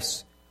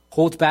 Jairus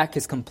holds back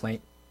his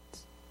complaint.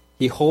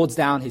 He holds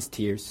down his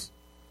tears.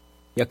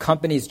 He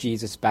accompanies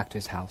Jesus back to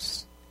his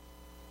house.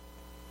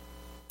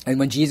 And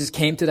when Jesus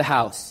came to the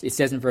house, it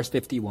says in verse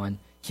 51,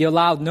 he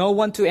allowed no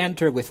one to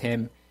enter with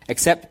him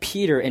except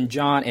Peter and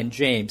John and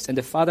James and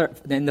the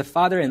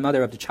father and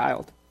mother of the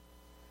child.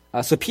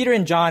 So Peter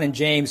and John and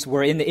James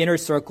were in the inner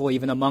circle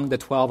even among the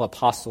 12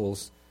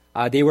 apostles.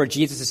 They were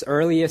Jesus'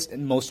 earliest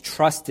and most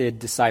trusted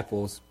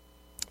disciples.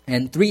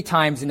 And 3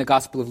 times in the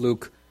Gospel of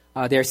Luke,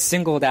 they're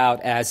singled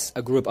out as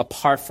a group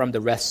apart from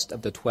the rest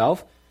of the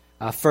 12.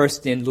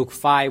 First in Luke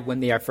 5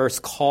 when they are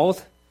first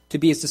called to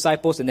be his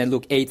disciples, and then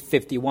Luke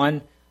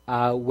 8:51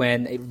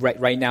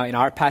 right now in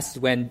our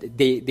passage, when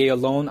they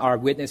alone are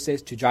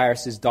witnesses to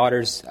Jairus'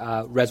 daughter's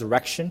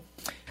resurrection.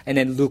 And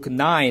then Luke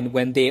 9,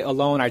 when they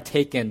alone are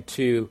taken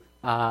to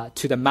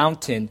the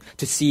mountain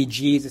to see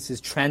Jesus'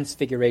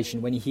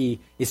 transfiguration, when he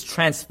is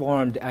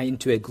transformed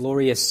into a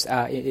glorious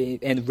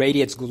and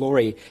radiates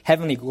glory,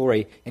 heavenly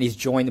glory, and he's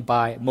joined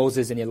by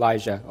Moses and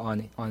Elijah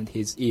on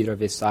either of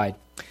his side.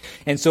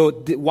 And so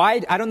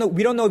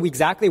we don't know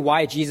exactly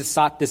why Jesus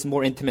sought this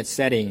more intimate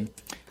setting,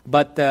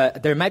 but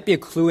there might be a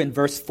clue in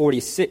verse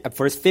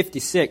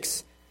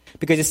 56,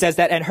 because it says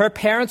that, and her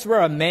parents were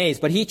amazed,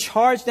 but he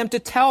charged them to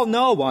tell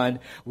no one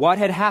what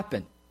had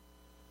happened.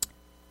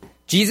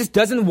 Jesus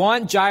doesn't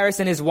want Jairus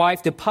and his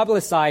wife to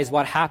publicize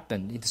what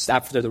happened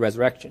after the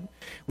resurrection,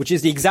 which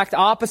is the exact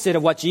opposite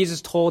of what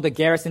Jesus told the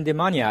Gerasene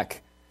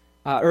demoniac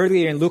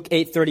earlier in Luke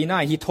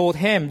 8:39. He told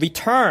him,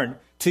 return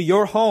to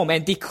your home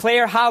and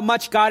declare how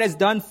much God has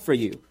done for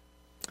you.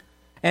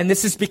 And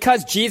this is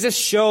because Jesus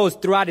shows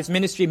throughout his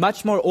ministry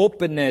much more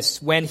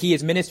openness when he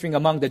is ministering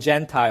among the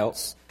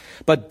Gentiles,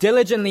 but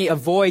diligently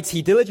avoids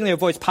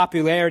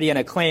popularity and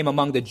acclaim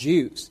among the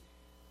Jews.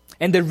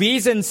 And the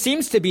reason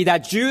seems to be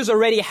that Jews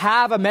already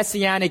have a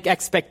messianic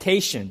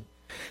expectation.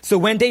 So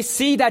when they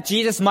see that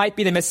Jesus might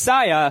be the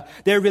Messiah,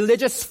 their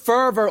religious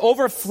fervor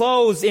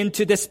overflows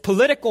into this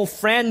political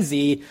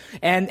frenzy,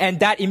 and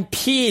that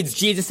impedes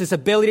Jesus'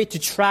 ability to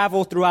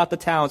travel throughout the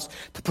towns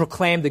to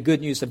proclaim the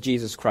good news of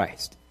Jesus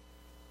Christ.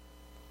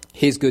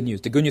 His good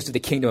news, the good news of the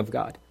kingdom of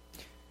God.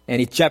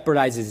 And it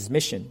jeopardizes his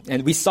mission.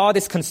 And we saw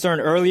this concern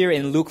earlier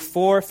in Luke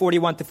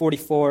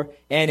 4:41-44,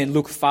 and in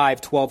Luke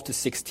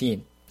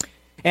 5:12-16.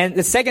 And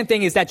the second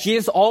thing is that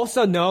Jesus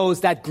also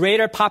knows that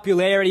greater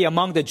popularity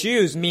among the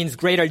Jews means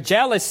greater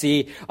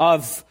jealousy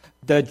of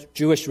the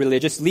Jewish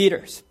religious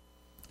leaders.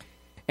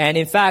 And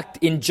in fact,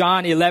 in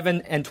John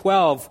 11 and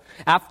 12,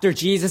 after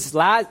Jesus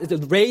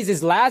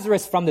raises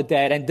Lazarus from the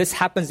dead, and this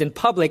happens in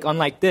public,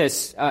 unlike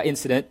this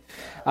incident,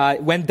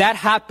 when that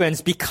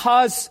happens,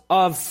 because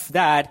of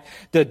that,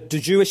 the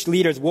Jewish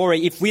leaders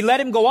worry, if we let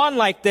him go on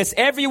like this,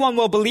 everyone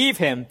will believe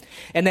him.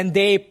 And then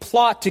they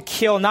plot to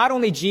kill not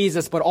only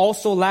Jesus, but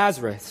also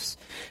Lazarus,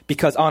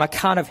 because on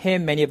account of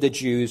him, many of the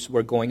Jews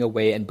were going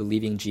away and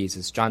believing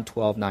Jesus. John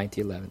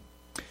 12:9-11.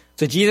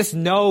 So Jesus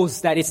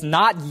knows that it's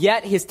not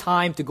yet his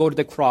time to go to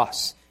the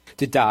cross,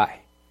 to die.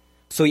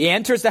 So he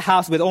enters the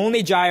house with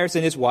only Jairus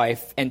and his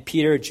wife, and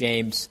Peter,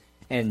 James,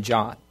 and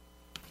John.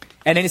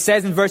 And then it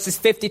says in verses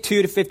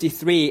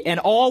 52-53, and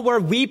all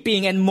were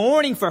weeping and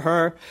mourning for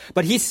her,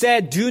 but he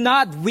said, do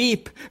not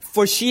weep,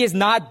 for she is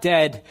not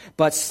dead,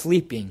 but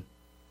sleeping.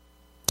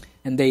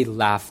 And they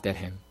laughed at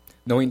him,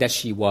 knowing that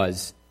she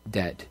was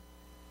dead.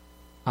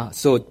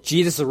 So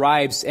Jesus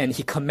arrives and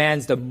he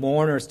commands the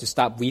mourners to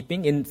stop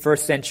weeping. In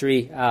first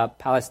century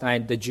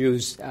Palestine, the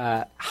Jews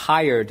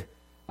hired,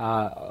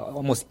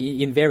 almost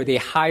invariably, they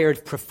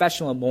hired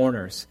professional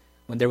mourners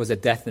when there was a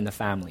death in the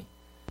family.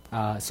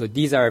 So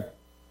these are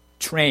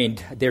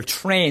they're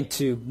trained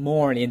to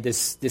mourn in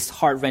this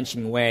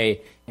heart-wrenching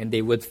way, and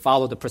they would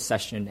follow the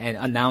procession and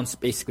announce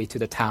basically to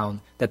the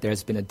town that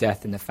there's been a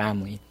death in the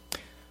family.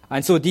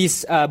 And so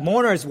these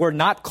mourners were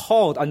not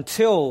called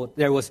until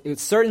there was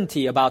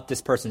certainty about this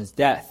person's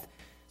death.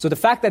 So the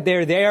fact that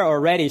they're there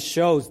already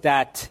shows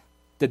that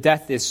the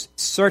death is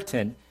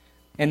certain.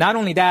 And not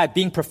only that,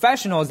 being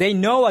professionals, they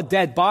know a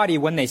dead body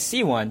when they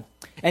see one.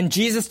 And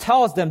Jesus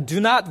tells them, do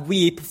not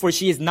weep, for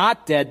she is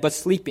not dead, but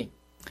sleeping.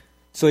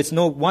 So it's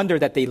no wonder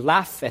that they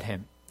laugh at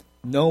him,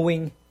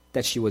 knowing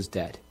that she was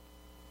dead.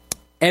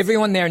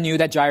 Everyone there knew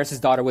that Jairus'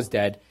 daughter was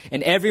dead,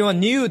 and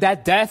everyone knew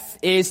that death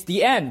is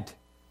the end.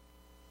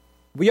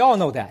 We all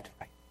know that,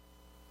 right?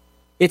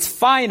 It's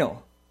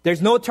final.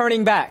 There's no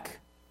turning back.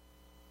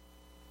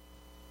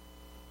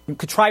 You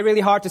could try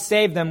really hard to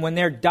save them when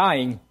they're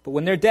dying, but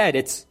when they're dead,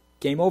 it's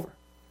game over.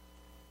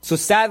 So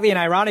sadly and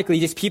ironically,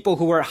 these people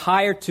who were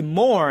hired to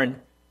mourn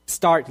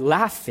start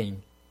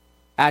laughing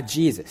at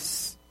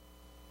Jesus.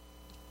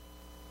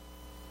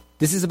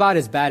 This is about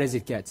as bad as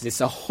it gets.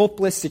 It's a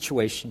hopeless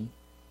situation.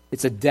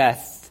 It's a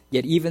death.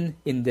 Yet even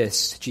in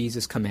this,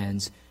 Jesus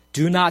commands,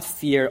 do not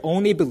fear,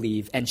 only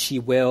believe, and she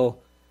will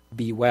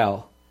be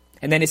well.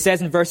 And then it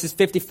says in verses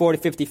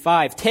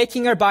 54-55,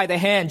 taking her by the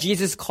hand,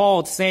 Jesus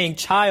called, saying,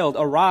 child,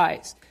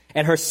 arise.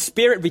 And her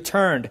spirit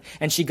returned,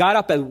 and she got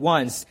up at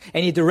once,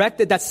 and he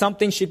directed that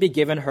something should be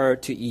given her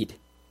to eat.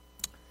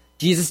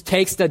 Jesus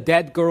takes the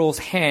dead girl's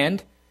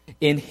hand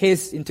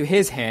into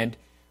his hand,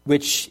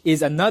 which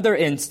is another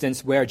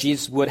instance where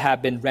Jesus would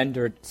have been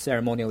rendered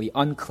ceremonially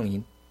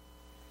unclean,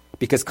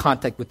 because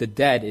contact with the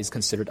dead is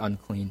considered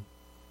unclean.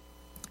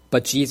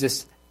 But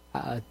Jesus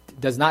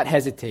does not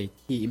hesitate.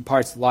 He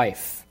imparts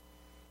life.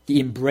 He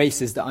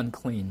embraces the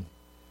unclean,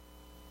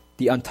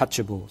 the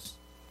untouchables.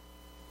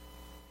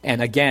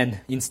 And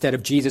again, instead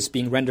of Jesus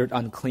being rendered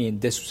unclean,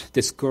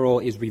 this girl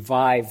is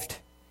revived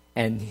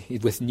and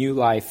with new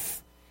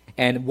life.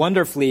 And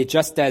wonderfully,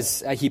 just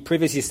as he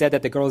previously said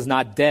that the girl is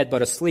not dead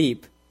but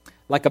asleep,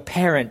 like a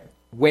parent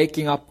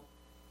waking up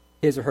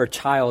his or her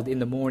child in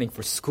the morning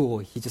for school,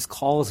 he just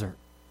calls her,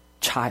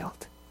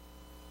 child,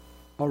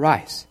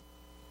 arise.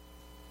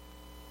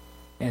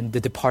 And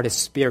the departed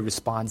spirit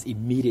responds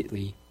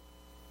immediately.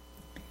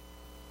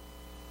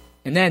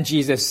 And then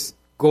Jesus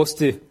goes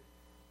to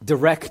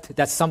direct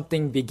that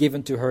something be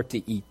given to her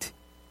to eat.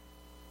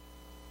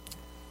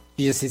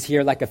 Jesus is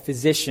here like a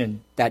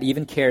physician that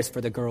even cares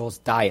for the girl's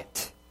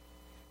diet.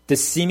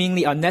 This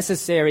seemingly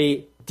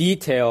unnecessary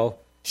detail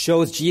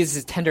shows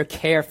Jesus' tender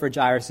care for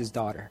Jairus'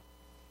 daughter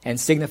and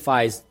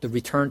signifies the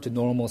return to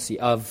normalcy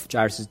of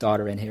Jairus'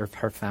 daughter and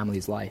her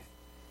family's life.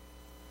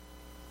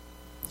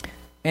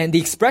 And the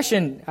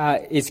expression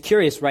is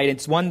curious, right?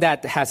 It's one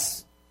that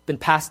has been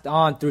passed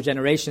on through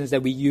generations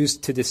that we use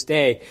to this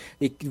day.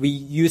 We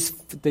use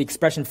the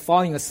expression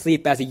falling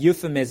asleep as a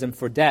euphemism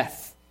for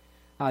death.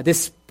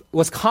 This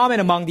was common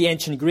among the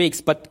ancient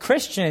Greeks, but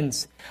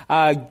Christians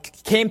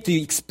came to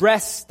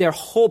express their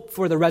hope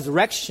for the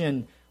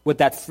resurrection with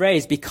that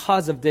phrase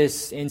because of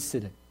this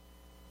incident.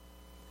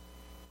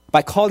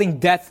 By calling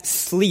death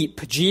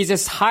sleep,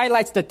 Jesus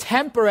highlights the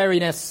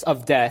temporariness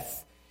of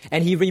death,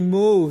 and he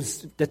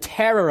removes the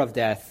terror of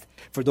death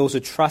for those who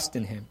trust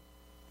in him.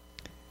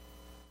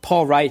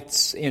 Paul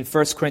writes in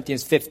 1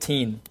 Corinthians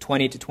 15,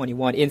 20 to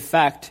 21, in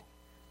fact,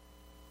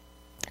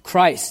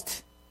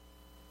 Christ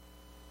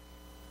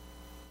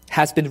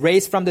has been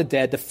raised from the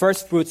dead, the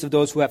first fruits of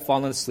those who have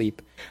fallen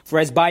asleep. For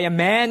as by a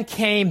man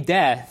came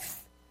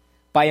death,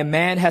 by a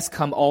man has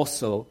come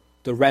also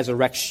the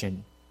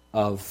resurrection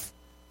of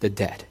the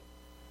dead.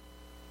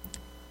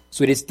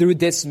 So it is through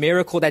this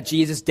miracle that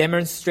Jesus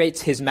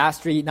demonstrates his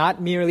mastery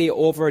not merely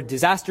over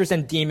disasters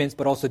and demons,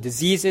 but also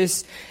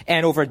diseases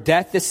and over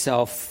death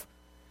itself.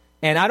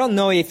 And I don't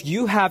know if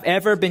you have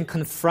ever been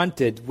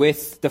confronted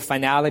with the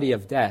finality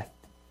of death.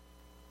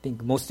 I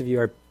think most of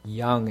you are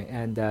young,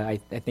 and I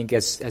think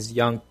as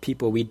young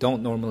people, we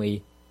don't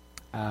normally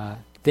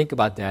think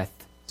about death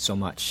so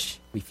much.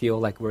 We feel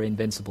like we're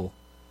invincible.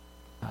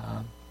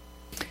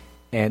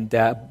 And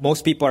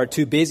most people are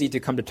too busy to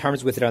come to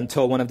terms with it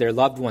until one of their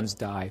loved ones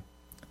die,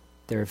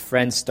 their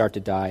friends start to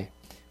die,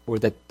 or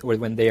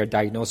when they are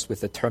diagnosed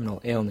with a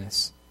terminal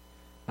illness.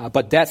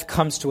 But death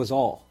comes to us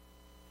all.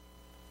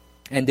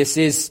 And this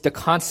is the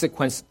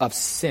consequence of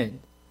sin,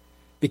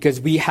 because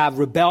we have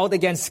rebelled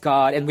against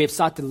God and we have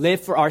sought to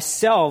live for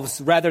ourselves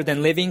rather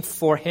than living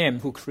for him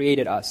who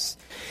created us.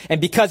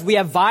 And because we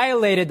have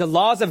violated the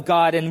laws of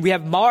God and we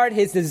have marred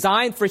his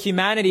design for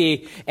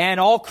humanity and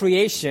all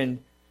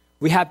creation,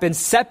 we have been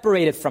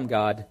separated from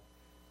God.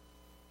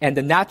 And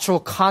the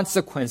natural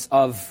consequence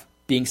of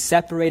being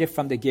separated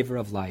from the giver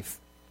of life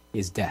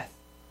is death.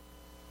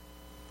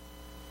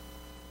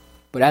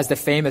 But as the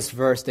famous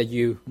verse that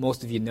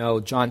most of you know,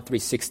 John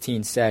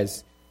 3:16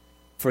 says,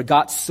 "For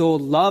God so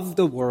loved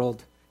the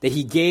world that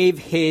he gave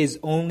his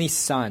only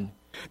Son,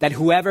 that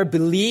whoever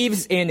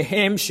believes in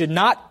him should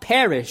not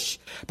perish,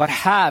 but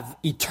have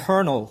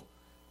eternal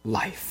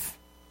life."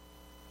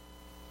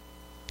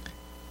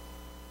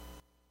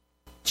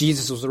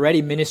 Jesus was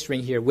already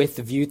ministering here with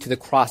the view to the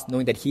cross,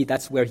 knowing that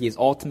that's where he is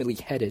ultimately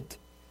headed.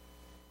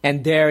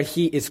 And there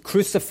he is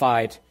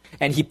crucified,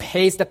 and he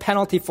pays the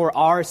penalty for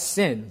our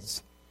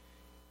sins.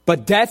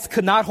 But death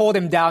could not hold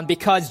him down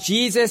because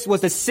Jesus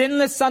was the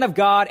sinless Son of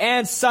God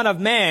and Son of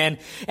Man.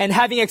 And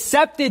having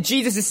accepted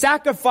Jesus'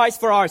 sacrifice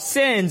for our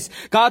sins,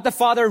 God the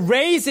Father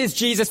raises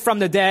Jesus from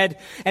the dead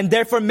and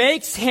therefore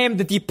makes him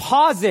the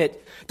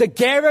deposit, the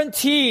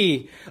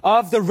guarantee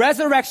of the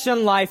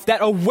resurrection life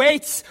that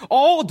awaits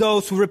all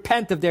those who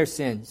repent of their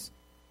sins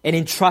and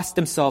entrust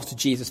themselves to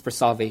Jesus for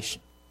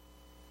salvation.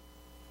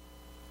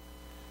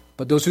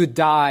 But those who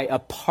die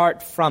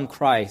apart from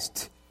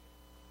Christ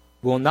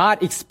will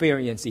not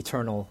experience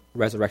eternal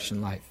resurrection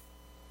life.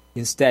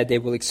 Instead, they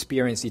will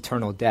experience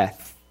eternal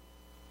death,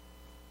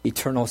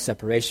 eternal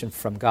separation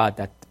from God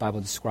that the Bible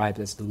describes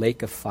as the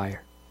lake of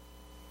fire.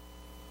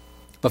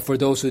 But for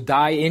those who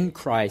die in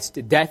Christ,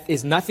 death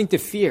is nothing to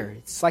fear.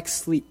 It's like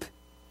sleep.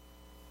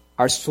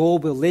 Our soul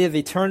will live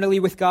eternally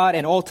with God,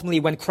 and ultimately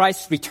when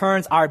Christ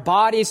returns, our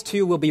bodies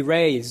too will be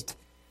raised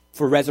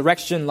for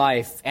resurrection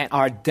life, and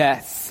our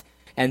death,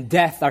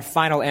 our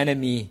final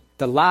enemy,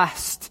 the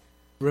last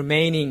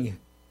remaining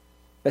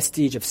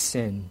vestige of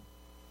sin,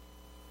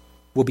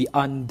 will be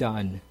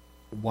undone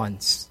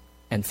once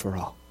and for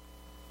all.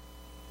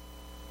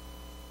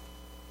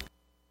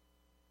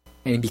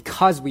 And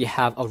because we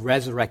have a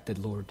resurrected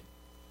Lord,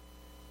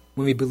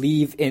 when we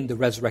believe in the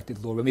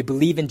resurrected Lord, when we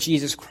believe in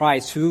Jesus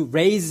Christ who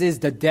raises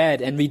the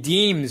dead and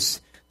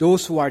redeems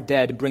those who are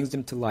dead and brings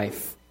them to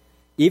life,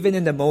 even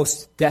in the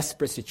most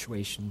desperate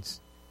situations,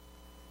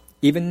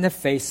 even in the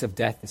face of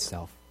death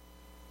itself,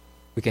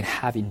 we can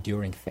have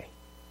enduring faith.